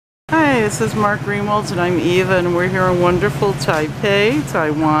this is Mark Greenwald and I'm Eva, and we're here in wonderful Taipei,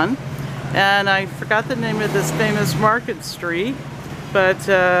 Taiwan. And I forgot the name of this famous market street, but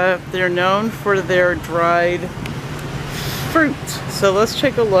they're known for their dried fruit. So let's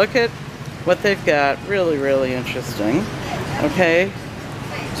take a look at what they've got. Really, really interesting. Okay,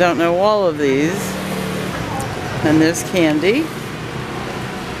 don't know all of these. And there's candy.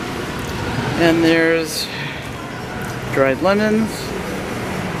 And there's dried lemons.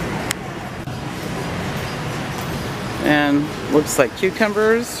 And looks like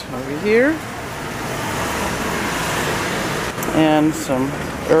cucumbers over here. And some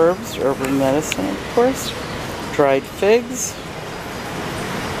herbs, herbal medicine, of course. Dried figs.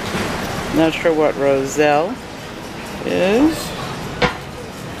 Not sure what roselle is.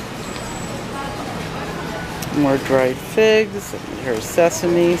 More dried figs. Here's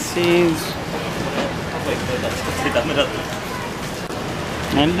sesame seeds.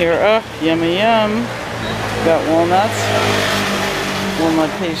 And here, oh, yummy yum. Got walnuts, walnut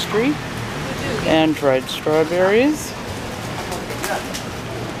pastry, and dried strawberries.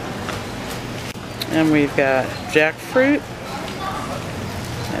 And we've got jackfruit,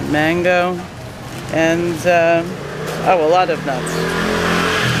 and mango, and oh, a lot of nuts.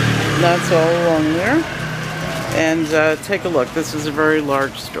 Nuts all along there. And take a look, this is a very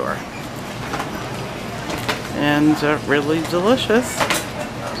large store. And really delicious.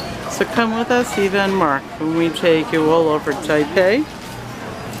 So come with us, Eva and Mark, when we take you all over Taipei,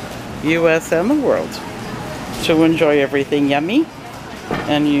 US, and the world to enjoy everything yummy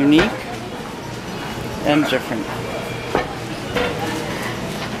and unique and different.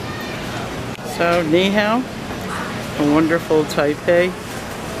 So, ni hao, a wonderful Taipei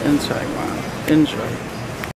in Taiwan. Enjoy.